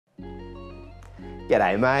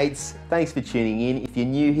G'day mates, thanks for tuning in. If you're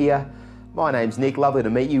new here, my name's Nick, lovely to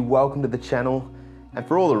meet you, welcome to the channel. And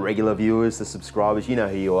for all the regular viewers, the subscribers, you know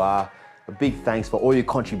who you are. A big thanks for all your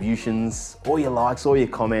contributions, all your likes, all your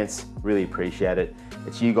comments, really appreciate it.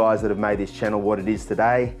 It's you guys that have made this channel what it is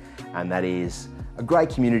today, and that is a great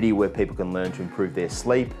community where people can learn to improve their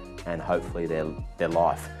sleep and hopefully their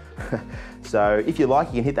life. So if you like,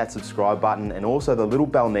 you can hit that subscribe button and also the little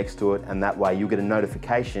bell next to it, and that way you'll get a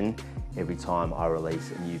notification every time I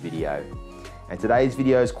release a new video. And today's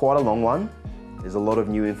video is quite a long one. There's a lot of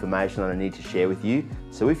new information that I need to share with you.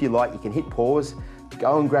 So if you like, you can hit pause,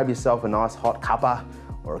 go and grab yourself a nice hot cuppa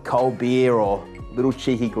or a cold beer or a little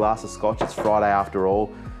cheeky glass of scotch. It's Friday after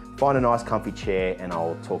all. Find a nice comfy chair and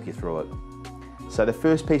I'll talk you through it. So the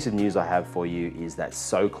first piece of news I have for you is that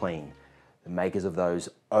SoClean, the makers of those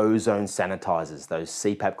ozone sanitizers, those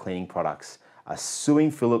CPAP cleaning products, are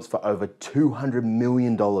suing Philips for over $200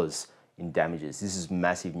 million in damages. This is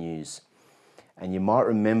massive news. And you might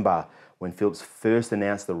remember when Philips first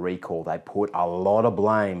announced the recall, they put a lot of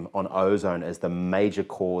blame on ozone as the major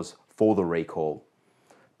cause for the recall.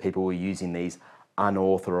 People were using these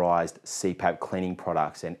unauthorized CPAP cleaning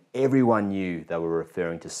products and everyone knew they were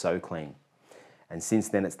referring to SoClean. And since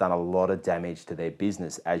then, it's done a lot of damage to their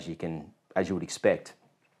business, as you would expect.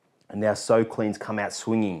 And now SoClean's come out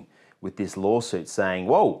swinging with this lawsuit saying,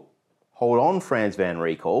 whoa, hold on, Franz van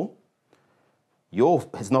Recall.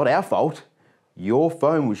 It's not our fault. Your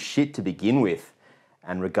phone was shit to begin with.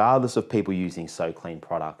 And regardless of people using SoClean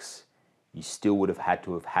products, you still would have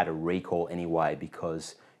had a recall anyway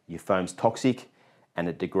because your foam's toxic and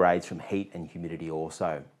it degrades from heat and humidity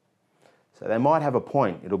also. So they might have a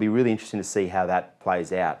point. It'll be really interesting to see how that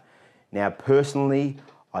plays out. Now, personally,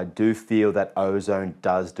 I do feel that ozone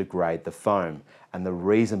does degrade the foam. And the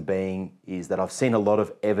reason being is that I've seen a lot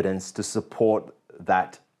of evidence to support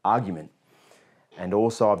that argument. And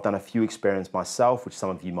also I've done a few experiments myself, which some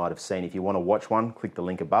of you might have seen. If you want to watch one, click the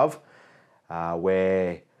link above,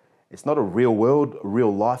 where it's not a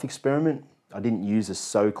real life experiment. I didn't use a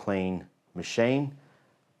SoClean machine,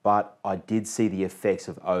 but I did see the effects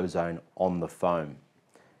of ozone on the foam.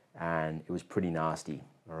 And it was pretty nasty.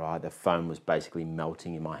 All right, the foam was basically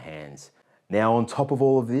melting in my hands. Now, on top of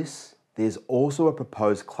all of this, there's also a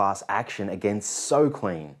proposed class action against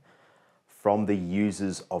SoClean from the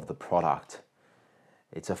users of the product.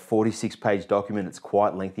 It's a 46-page document. It's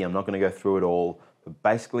quite lengthy. I'm not going to go through it all, but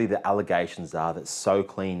basically the allegations are that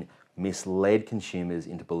SoClean misled consumers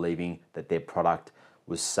into believing that their product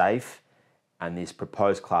was safe, and this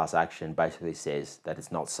proposed class action basically says that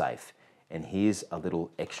it's not safe. And here's a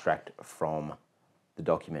little extract from the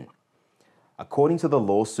document. According to the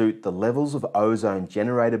lawsuit, the levels of ozone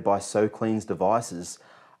generated by SoClean's devices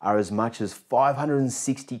are as much as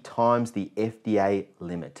 560 times the FDA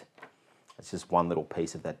limit. That's just one little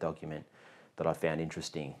piece of that document that I found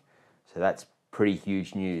interesting. So that's pretty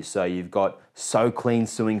huge news. So you've got SoClean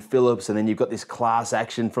suing Philips, and then you've got this class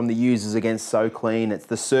action from the users against SoClean. It's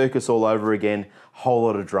the circus all over again, whole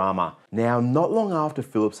lot of drama. Now, not long after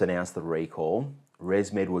Philips announced the recall,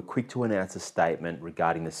 ResMed were quick to announce a statement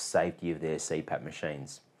regarding the safety of their CPAP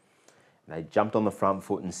machines. They jumped on the front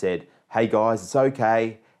foot and said, hey guys, it's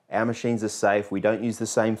okay, our machines are safe, we don't use the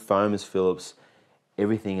same foam as Philips,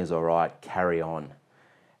 everything is all right, carry on.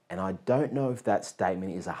 And I don't know if that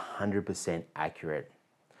statement is 100% accurate.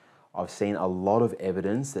 I've seen a lot of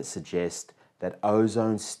evidence that suggests that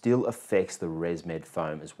ozone still affects the ResMed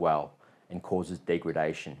foam as well and causes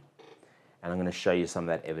degradation. And I'm going to show you some of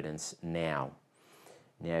that evidence now.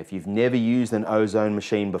 Now, if you've never used an ozone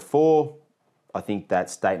machine before, I think that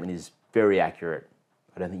statement is very accurate.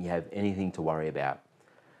 I don't think you have anything to worry about.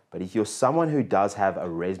 But if you're someone who does have a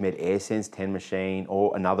ResMed AirSense 10 machine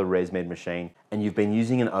or another ResMed machine, and you've been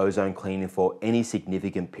using an ozone cleaning for any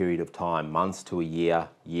significant period of time, months to a year,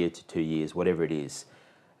 year to 2 years, whatever it is,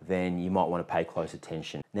 then you might want to pay close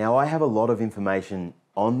attention. Now, I have a lot of information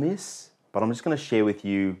on this, but I'm just going to share with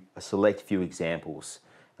you a select few examples.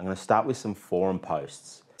 I'm going to start with some forum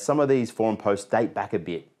posts. Some of these forum posts date back a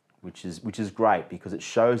bit, which is great because it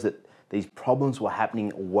shows that these problems were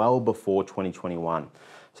happening well before 2021.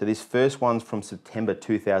 So this first one's from September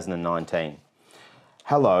 2019.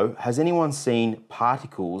 Hello, has anyone seen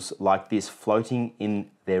particles like this floating in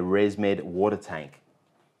their ResMed water tank?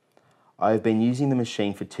 I have been using the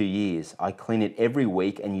machine for 2 years. I clean it every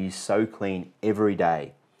week and use SoClean every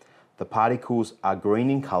day. The particles are green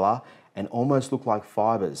in color and almost look like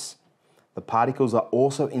fibers. The particles are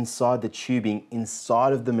also inside the tubing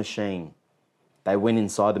inside of the machine. They went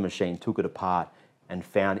inside the machine, took it apart, and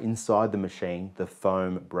found inside the machine the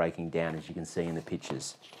foam breaking down, as you can see in the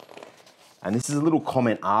pictures. And this is a little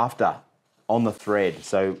comment after on the thread.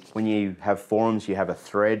 So when you have forums, you have a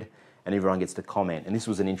thread and everyone gets to comment. And this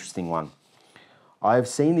was an interesting one. I have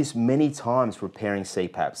seen this many times repairing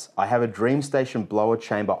CPAPs. I have a DreamStation blower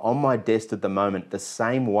chamber on my desk at the moment the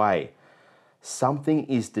same way. Something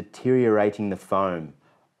is deteriorating the foam.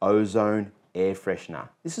 Ozone air freshener.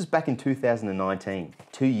 This is back in 2019,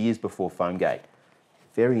 2 years before Foamgate.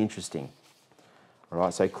 Very interesting. All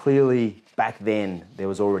right, so clearly back then there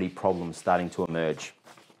was already problems starting to emerge.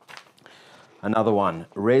 Another one,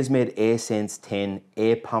 ResMed AirSense 10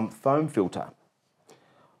 air pump foam filter.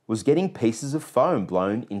 Was getting pieces of foam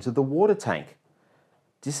blown into the water tank.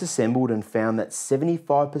 Disassembled and found that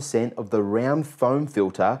 75% of the round foam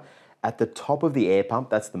filter at the top of the air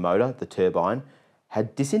pump, that's the motor, the turbine,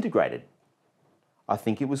 had disintegrated. I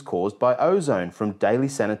think it was caused by ozone from daily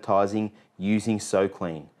sanitizing using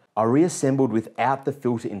SoClean. I reassembled without the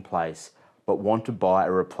filter in place, but want to buy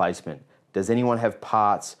a replacement. Does anyone have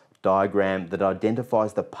parts diagram that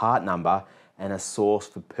identifies the part number and a source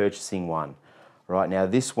for purchasing one? Right, now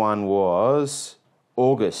this one was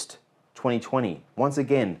August 2020. Once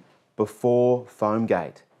again, before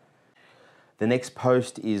Foamgate. The next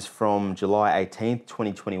post is from July 18th,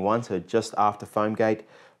 2021, so just after Foamgate.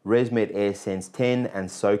 ResMed AirSense 10 and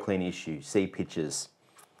SoClean issue. See pictures.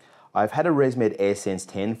 I've had a ResMed AirSense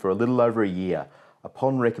 10 for a little over a year.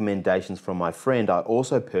 Upon recommendations from my friend, I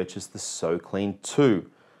also purchased the SoClean 2.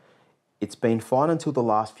 It's been fine until the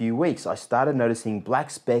last few weeks. I started noticing black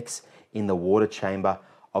specks in the water chamber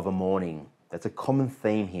of a morning. That's a common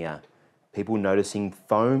theme here. People noticing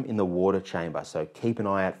foam in the water chamber. So keep an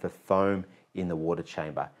eye out for foam in the water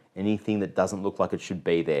chamber. Anything that doesn't look like it should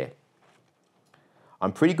be there.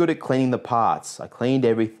 I'm pretty good at cleaning the parts. I cleaned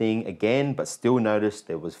everything again, but still noticed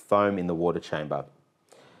there was foam in the water chamber.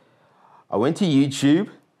 I went to YouTube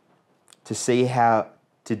to see how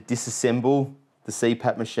to disassemble the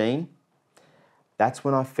CPAP machine. That's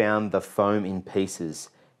when I found the foam in pieces.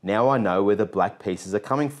 Now I know where the black pieces are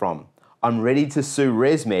coming from. I'm ready to sue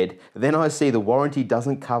ResMed. Then I see the warranty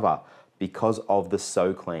doesn't cover because of the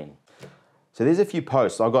SoClean. So there's a few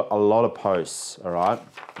posts. I've got a lot of posts, all right?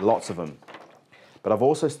 Lots of them. But I've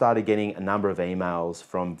also started getting a number of emails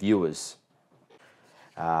from viewers.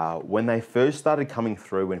 When they first started coming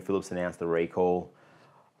through, when Philips announced the recall,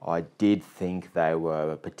 I did think they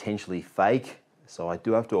were potentially fake. So I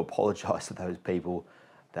do have to apologize to those people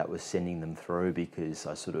that was sending them through because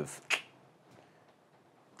I sort of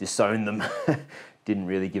disowned them. Didn't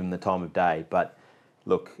really give them the time of day. But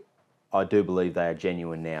look, I do believe they are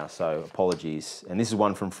genuine now, so apologies. And this is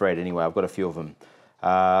one from Fred anyway, I've got a few of them.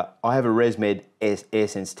 I have a ResMed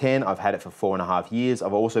AirSense 10. I've had it for 4.5 years.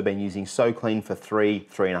 I've also been using SoClean for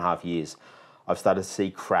 3.5 years. I've started to see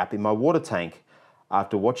crap in my water tank.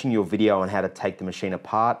 After watching your video on how to take the machine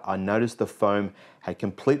apart, I noticed the foam had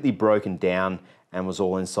completely broken down and was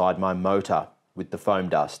all inside my motor with the foam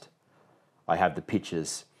dust. I have the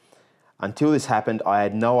pictures. Until this happened, I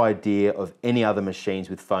had no idea of any other machines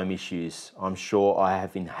with foam issues. I'm sure I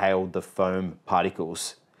have inhaled the foam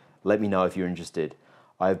particles. Let me know if you're interested.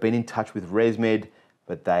 I have been in touch with ResMed,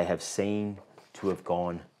 but they have seemed to have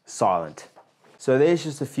gone silent. So there's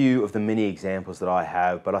just a few of the many examples that I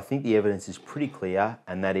have, but I think the evidence is pretty clear,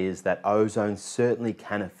 and that is that ozone certainly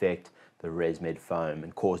can affect the ResMed foam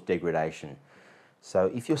and cause degradation.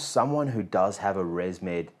 So if you're someone who does have a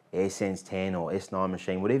ResMed AirSense 10 or S9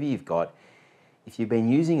 machine, whatever you've got, if you've been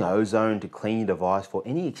using ozone to clean your device for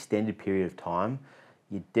any extended period of time,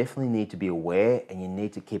 you definitely need to be aware and you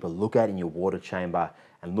need to keep a lookout in your water chamber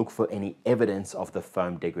and look for any evidence of the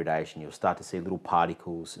foam degradation. You'll start to see little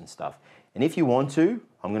particles and stuff. And if you want to,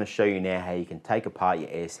 I'm going to show you now how you can take apart your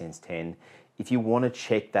AirSense 10. If you want to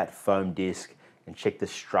check that foam disc and check the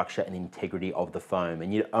structure and integrity of the foam,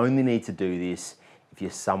 and you only need to do this if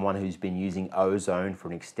you're someone who's been using ozone for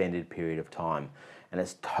an extended period of time. And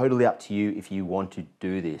it's totally up to you if you want to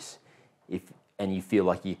do this and you feel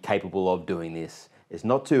like you're capable of doing this. It's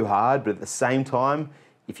not too hard, but at the same time,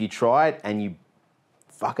 if you try it and you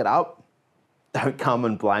fuck it up, don't come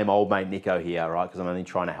and blame old mate Nico here, right? Because I'm only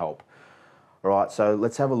trying to help. All right, so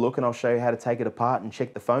let's have a look and I'll show you how to take it apart and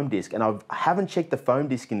check the foam disc. And I haven't checked the foam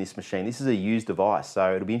disc in this machine. This is a used device,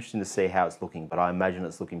 so it'll be interesting to see how it's looking, but I imagine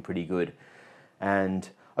it's looking pretty good. And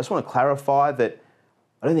I just want to clarify that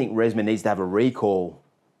I don't think ResMed needs to have a recall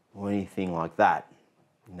or anything like that.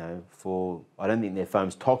 You know, I don't think their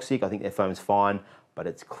foam's toxic. I think their foam's fine, but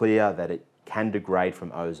it's clear that it can degrade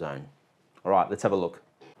from ozone. All right, let's have a look.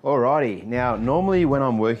 Alrighty, now normally when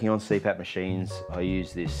I'm working on CPAP machines, I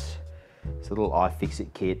use this. It's a little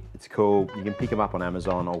iFixit kit. It's cool. You can pick them up on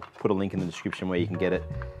Amazon. I'll put a link in the description where you can get it.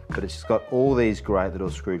 But it's just got all these great little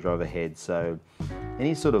screwdriver heads. So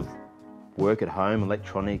any sort of work at home,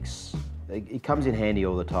 electronics, it comes in handy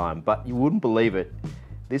all the time. But you wouldn't believe it.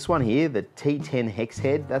 This one here, the T10 hex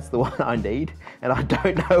head, that's the one I need. And I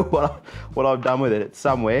don't know what I've done with it. It's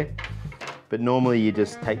somewhere. But normally you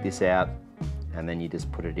just take this out and then you just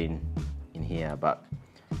put it in here. But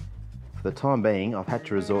for the time being, I've had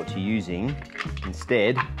to resort to using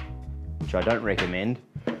instead, which I don't recommend,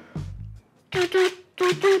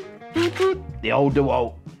 the old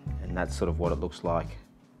DeWalt. And that's sort of what it looks like.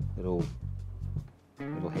 Little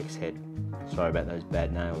hex head. Sorry about those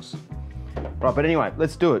bad nails. Right, but anyway,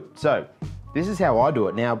 let's do it. So, this is how I do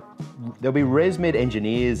it. Now, there'll be ResMed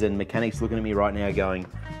engineers and mechanics looking at me right now going,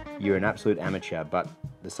 you're an absolute amateur, but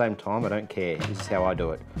at the same time, I don't care. This is how I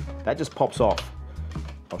do it. That just pops off.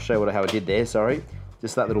 I'll show you how I did there, sorry.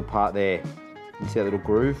 Just that little part there. You see that little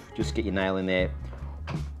groove? Just get your nail in there.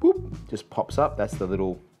 Boop, just pops up. That's the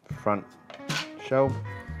little front shell.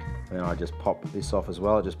 And then I just pop this off as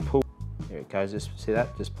well. I just pull. There it goes. Just see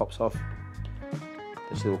that? Just pops off.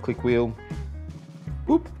 Just a little click wheel.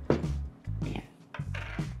 Boop.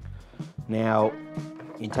 Now,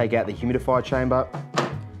 you take out the humidifier chamber.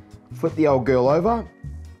 Flip the old girl over.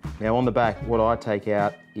 Now on the back, what I take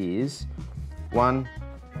out is 1,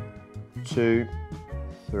 2,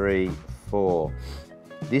 3, 4.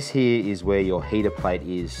 This here is where your heater plate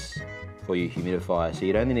is for your humidifier. So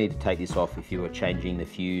you'd only need to take this off if you were changing the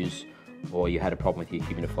fuse or you had a problem with your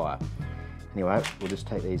humidifier. Anyway, we'll just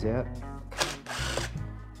take these out.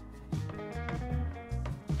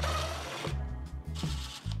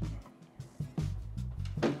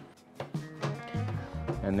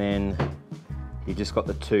 And then you've just got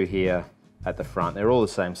the two here at the front. They're all the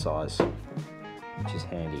same size, which is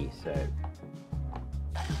handy. So,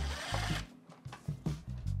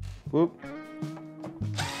 whoop,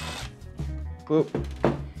 whoop.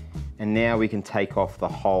 And now we can take off the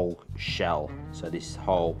whole shell. So this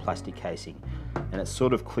whole plastic casing. And it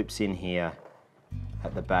sort of clips in here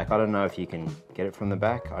at the back. I don't know if you can get it from the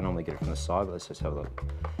back. I normally get it from the side, but let's just have a look.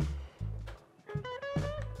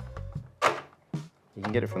 You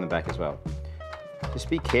can get it from the back as well. Just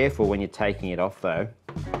be careful when you're taking it off though.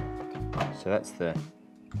 So that's the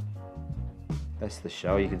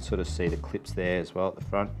shell. You can sort of see the clips there as well at the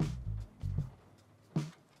front.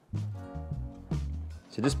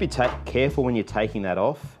 So just be careful when you're taking that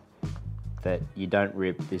off that you don't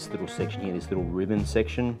rip this little section here, this little ribbon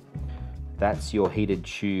section. That's your heated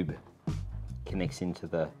tube, connects into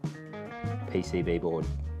the PCB board.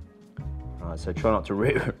 Alright, so try not to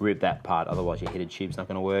rip that part, otherwise your heated tube's not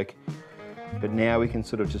going to work. But now we can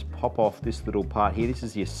sort of just pop off this little part here. This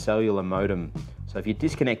is your cellular modem. So if you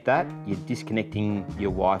disconnect that, you're disconnecting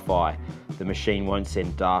your Wi-Fi. The machine won't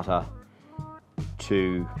send data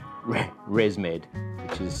to ResMed,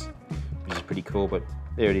 which is pretty cool, but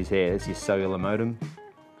there it is here. That's your cellular modem.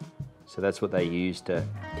 So that's what they use to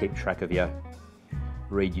keep track of you,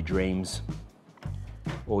 read your dreams,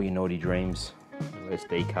 all your naughty dreams.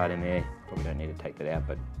 SD card in there. Probably don't need to take that out,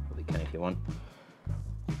 but probably can if you want.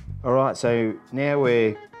 All right, so now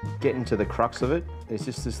we're getting to the crux of it. There's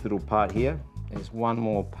just this little part here. There's one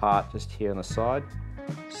more part just here on the side.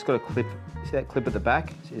 Just got a clip. See that clip at the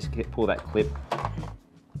back? So just pull that clip.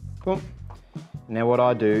 Boom. Now what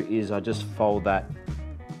I do is I just fold that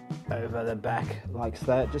over the back like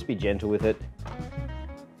that. Just be gentle with it.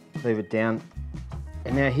 Leave it down.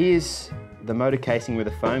 And now here's the motor casing where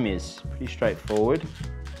the foam is. Pretty straightforward.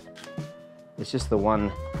 It's just the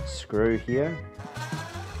one screw here.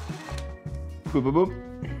 Boop, boop, boop.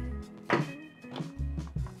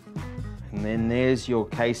 And then there's your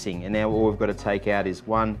casing. And now all we've got to take out is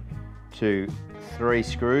 1, 2, 3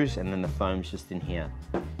 screws, and then the foam's just in here.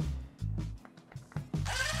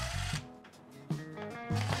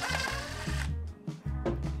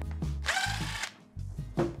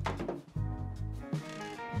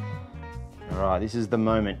 All right, this is the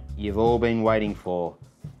moment you've all been waiting for.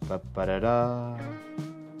 Ba-ba-da-da.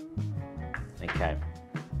 Okay.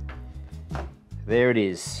 There it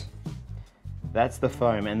is. That's the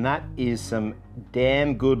foam, and that is some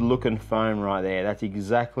damn good looking foam right there. That's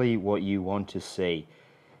exactly what you want to see.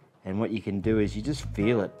 And what you can do is you just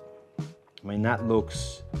feel it. I mean, it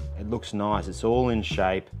looks nice. It's all in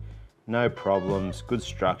shape, no problems, good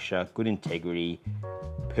structure, good integrity,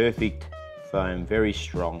 perfect foam, very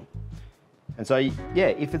strong. And so, yeah,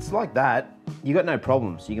 if it's like that, you got no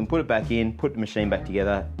problems. You can put it back in, put the machine back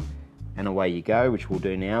together, and away you go, which we'll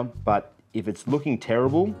do now. But if it's looking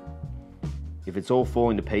terrible, if it's all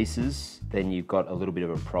falling to pieces, then you've got a little bit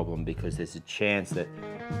of a problem, because there's a chance that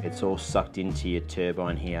it's all sucked into your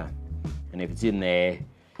turbine here. And if it's in there,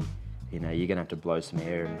 you know, you're gonna have to blow some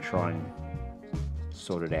air and try and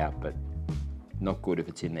sort it out, but not good if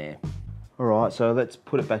it's in there. Alright, so let's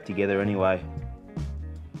put it back together anyway.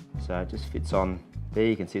 So it just fits on there.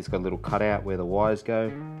 You can see it's got a little cutout where the wires go.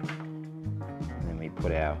 And then we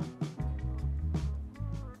put our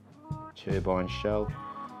turbine shell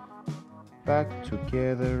back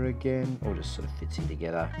together again, or just sort of fits in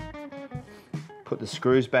together. Put the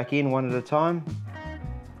screws back in one at a time.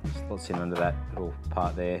 Slots in under that little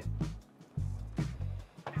part there.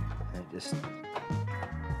 And it just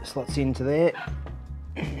slots into there.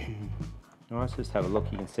 Alright, so just have a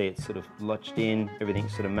look. You can see it's sort of lodged in,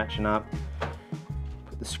 everything's sort of matching up.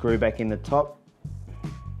 Put the screw back in the top.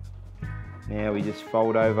 Now we just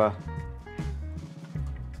fold over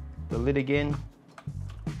the lid again.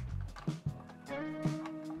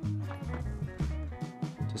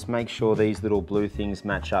 Just make sure these little blue things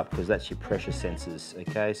match up, because that's your pressure sensors,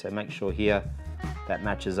 okay? So make sure here that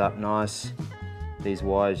matches up nice. These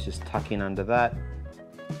wires just tuck in under that.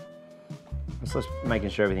 Just making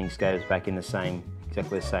sure everything goes back in the same,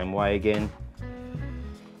 exactly the same way again.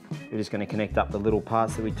 We're just going to connect up the little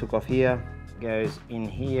parts that we took off here. Goes in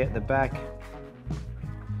here at the back.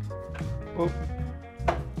 Oop.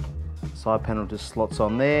 Side panel just slots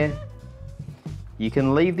on there. You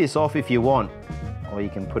can leave this off if you want, or you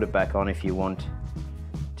can put it back on if you want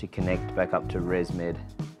to connect back up to ResMed.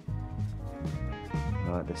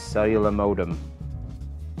 Right, the cellular modem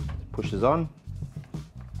pushes on.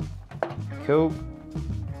 Cool.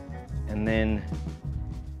 And then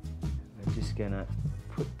we're just gonna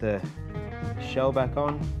put the shell back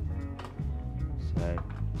on. So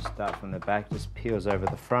start from the back, just peels over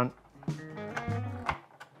the front.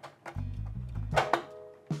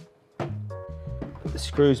 Put the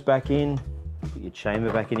screws back in. Put your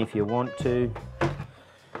chamber back in if you want to.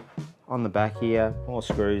 On the back here, more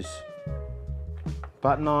screws.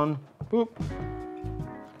 Button on. Boop.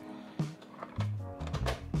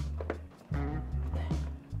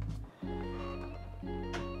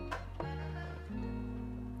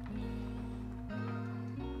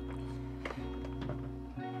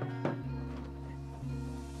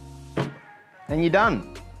 And you're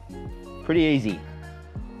done. Pretty easy.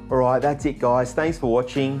 All right, that's it guys. Thanks for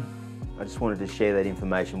watching. I just wanted to share that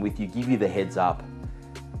information with you, give you the heads up,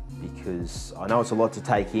 because I know it's a lot to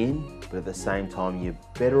take in, but at the same time, you're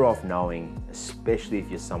better off knowing, especially if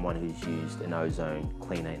you're someone who's used an ozone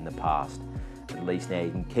cleaner in the past. At least now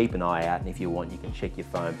you can keep an eye out, and if you want, you can check your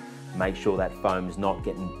foam. Make sure that foam is not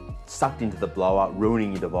getting sucked into the blower,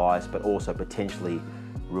 ruining your device, but also potentially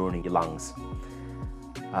ruining your lungs.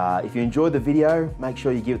 If you enjoyed the video, make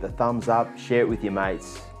sure you give it the thumbs up, share it with your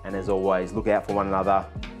mates, and as always, look out for one another,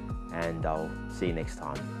 and I'll see you next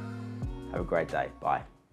time. Have a great day. Bye.